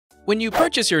When you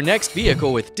purchase your next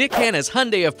vehicle with Dick Hannah's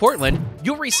Hyundai of Portland,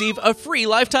 you'll receive a free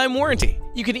lifetime warranty.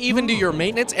 You can even do your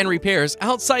maintenance and repairs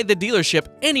outside the dealership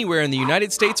anywhere in the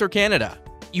United States or Canada.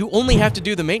 You only have to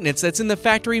do the maintenance that's in the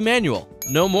factory manual.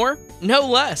 No more, no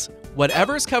less.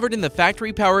 Whatever's covered in the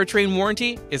factory powertrain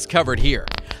warranty is covered here.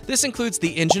 This includes the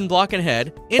engine block and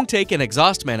head, intake and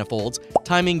exhaust manifolds,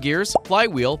 timing gears,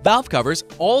 flywheel, valve covers,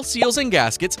 all seals and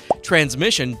gaskets,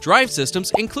 transmission, drive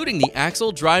systems, including the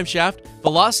axle, drive shaft,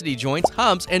 velocity joints,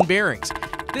 hubs, and bearings.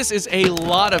 This is a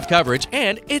lot of coverage,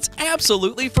 and it's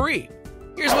absolutely free.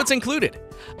 Here's what's included: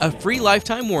 a free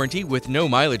lifetime warranty with no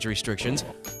mileage restrictions.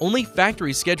 Only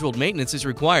factory scheduled maintenance is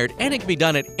required, and it can be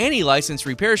done at any licensed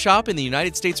repair shop in the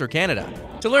United States or Canada.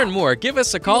 To learn more, give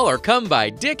us a call or come by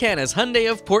Dick Hannah's Hyundai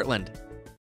of Portland.